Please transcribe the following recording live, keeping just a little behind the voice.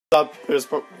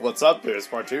What's up? Here's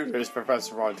part 2. Here's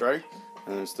Professor Andre.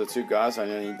 And there's the two guys. I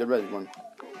need the red one.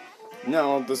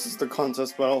 Now, this is the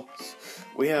contest battle.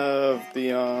 We have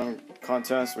the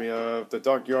contest. We have the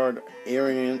Dockyard,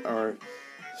 Aryan, or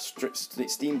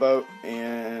Steamboat,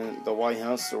 and the White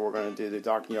House. So we're gonna do the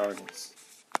Dockyard.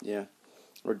 Yeah,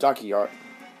 or Dockyard,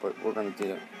 but we're gonna do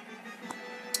that.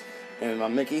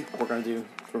 And Mickey, we're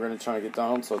gonna try to get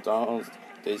Donald. So Donald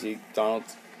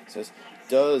says,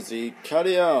 "Does he cut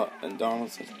it out?" And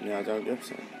Donald says, "No, I don't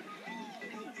get it."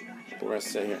 We're gonna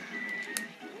stay here.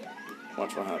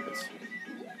 Watch what happens.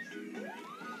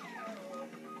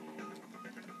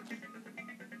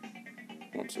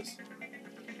 Watch this.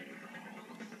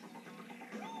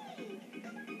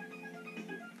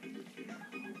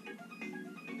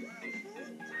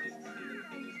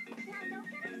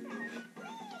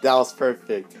 That was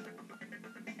perfect.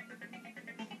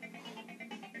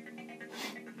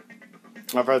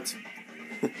 My friends,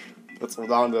 that's what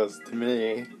Don does to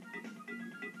me.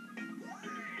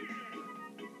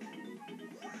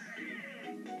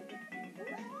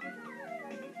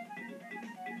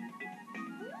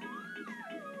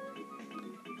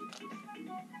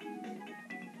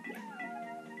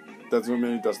 That's what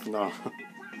Minnie does to Don.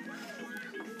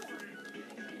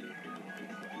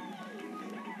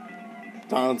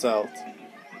 Donald's out.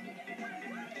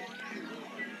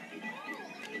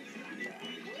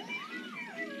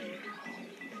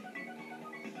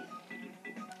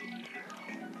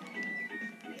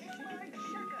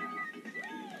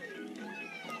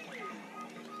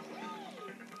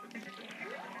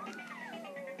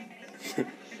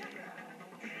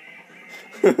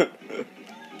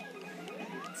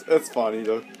 It's funny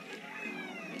though.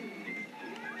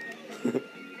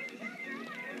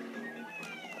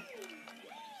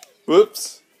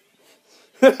 Whoops.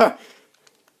 The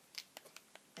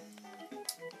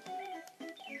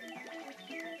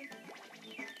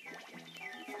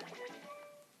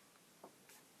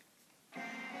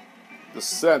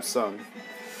Samsung.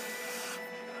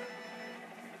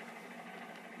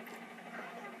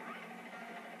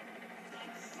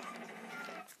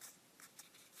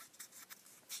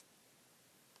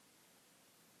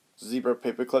 Zebra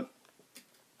paperclip.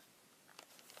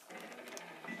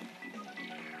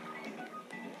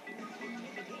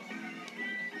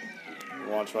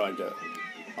 Watch what I get.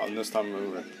 On this time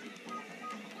move it.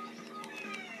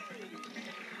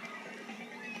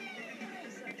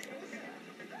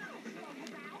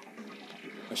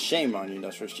 A shame on you,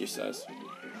 that's what she says.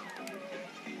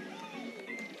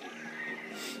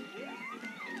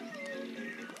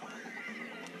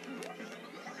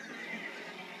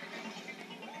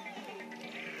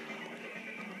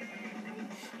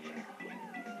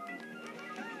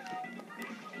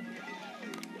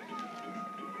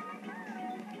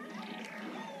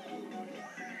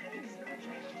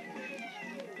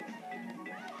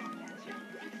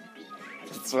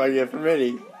 That's what I get from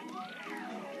Minnie.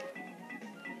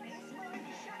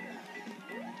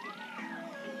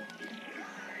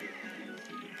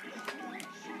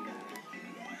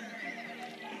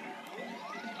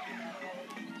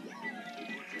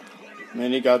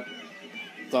 Minnie got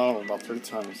Donald about 3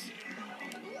 times.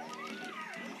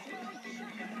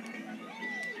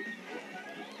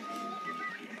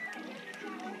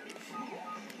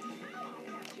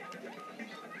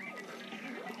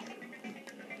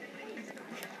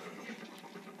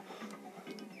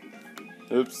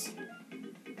 Oops.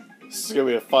 This is gonna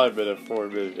be a 5-minute,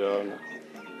 4-minute video.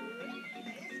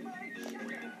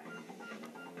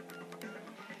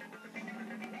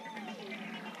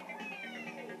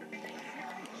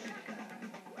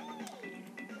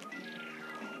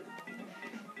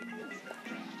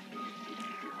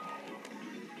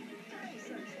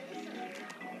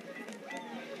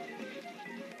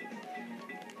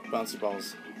 Bouncy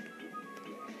balls.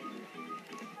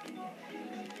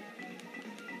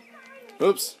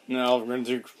 Oops. Now we're gonna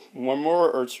do 1 more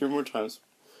or 2 more times.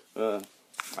 I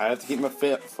have to keep my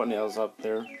foot nails up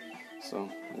there.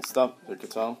 So let's stop. You can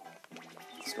tell.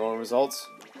 Let's go over results.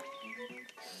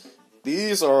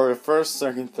 These are the 1st,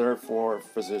 2nd, 3rd,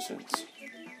 4th positions.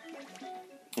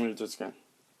 Let me do this again.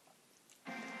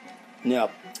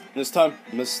 Now, this time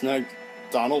Miss Snag,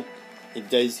 Donald, and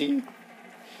Daisy,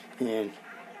 and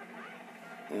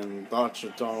Dr.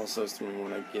 Donald says to me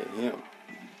when I get him.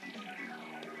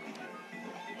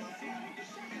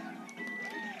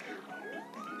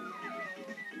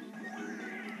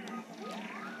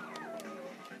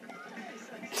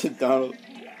 Donald.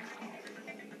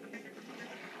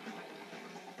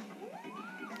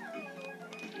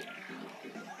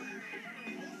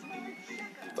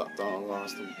 Thought Donald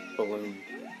lost the balloon.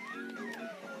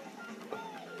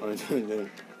 What are you doing?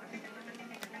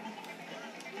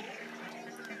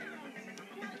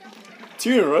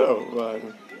 2 in a row, but...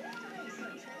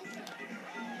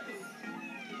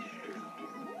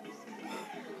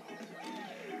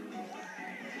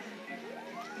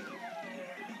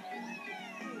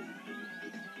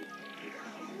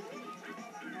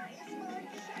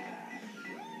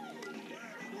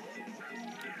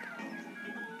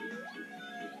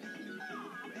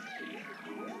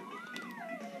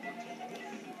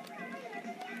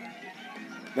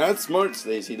 That's smart,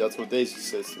 Stacy. That's what Daisy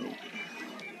says to me.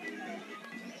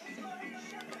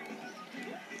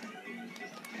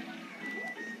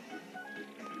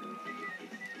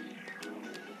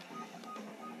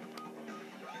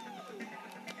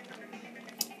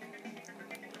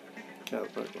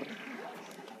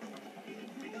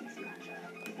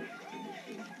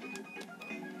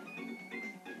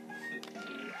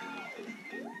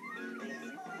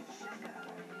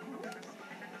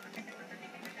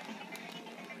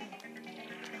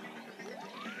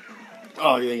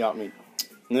 Oh, they got me.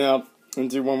 Now, I'm gonna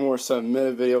do one more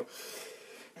 7-minute video.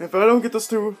 If I don't get this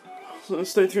through,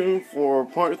 stay tuned for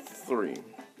part 3.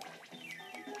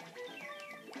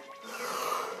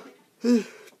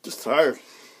 Just tired.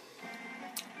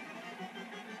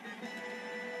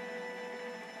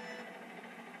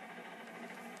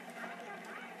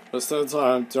 But still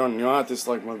time, don't you not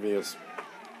dislike my videos.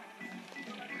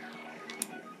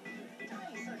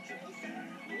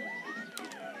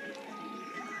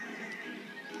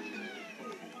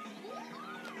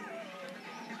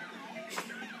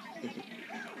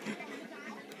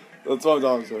 That's what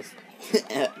I'm talking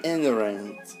about. In the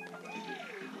rains.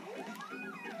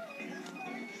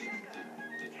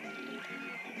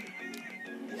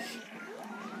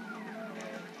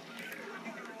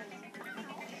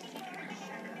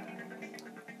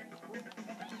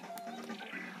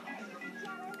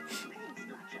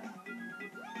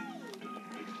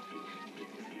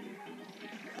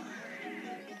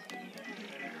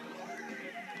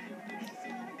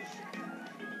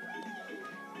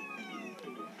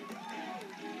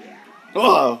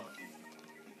 Oh!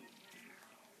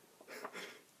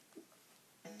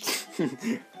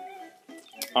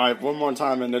 Alright, one more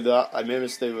time and then I made a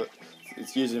mistake, but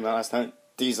it's usually my last time.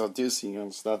 These are deucing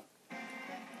and stuff.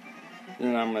 And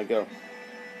then I'm gonna go.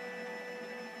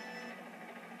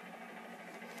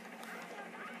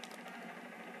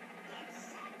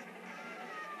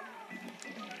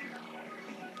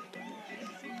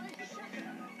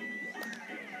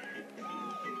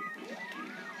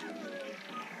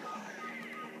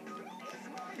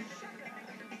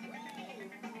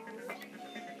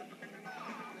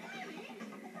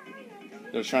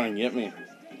 They're trying to get me.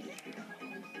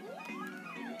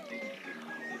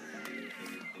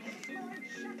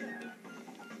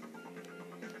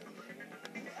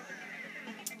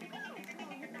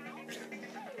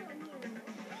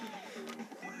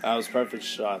 That was a perfect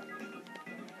shot.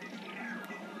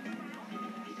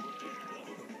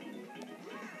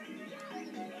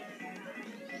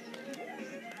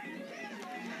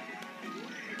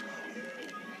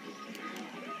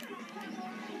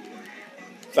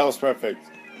 That was perfect.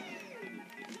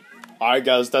 Alright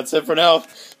guys, that's it for now.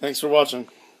 Thanks for watching.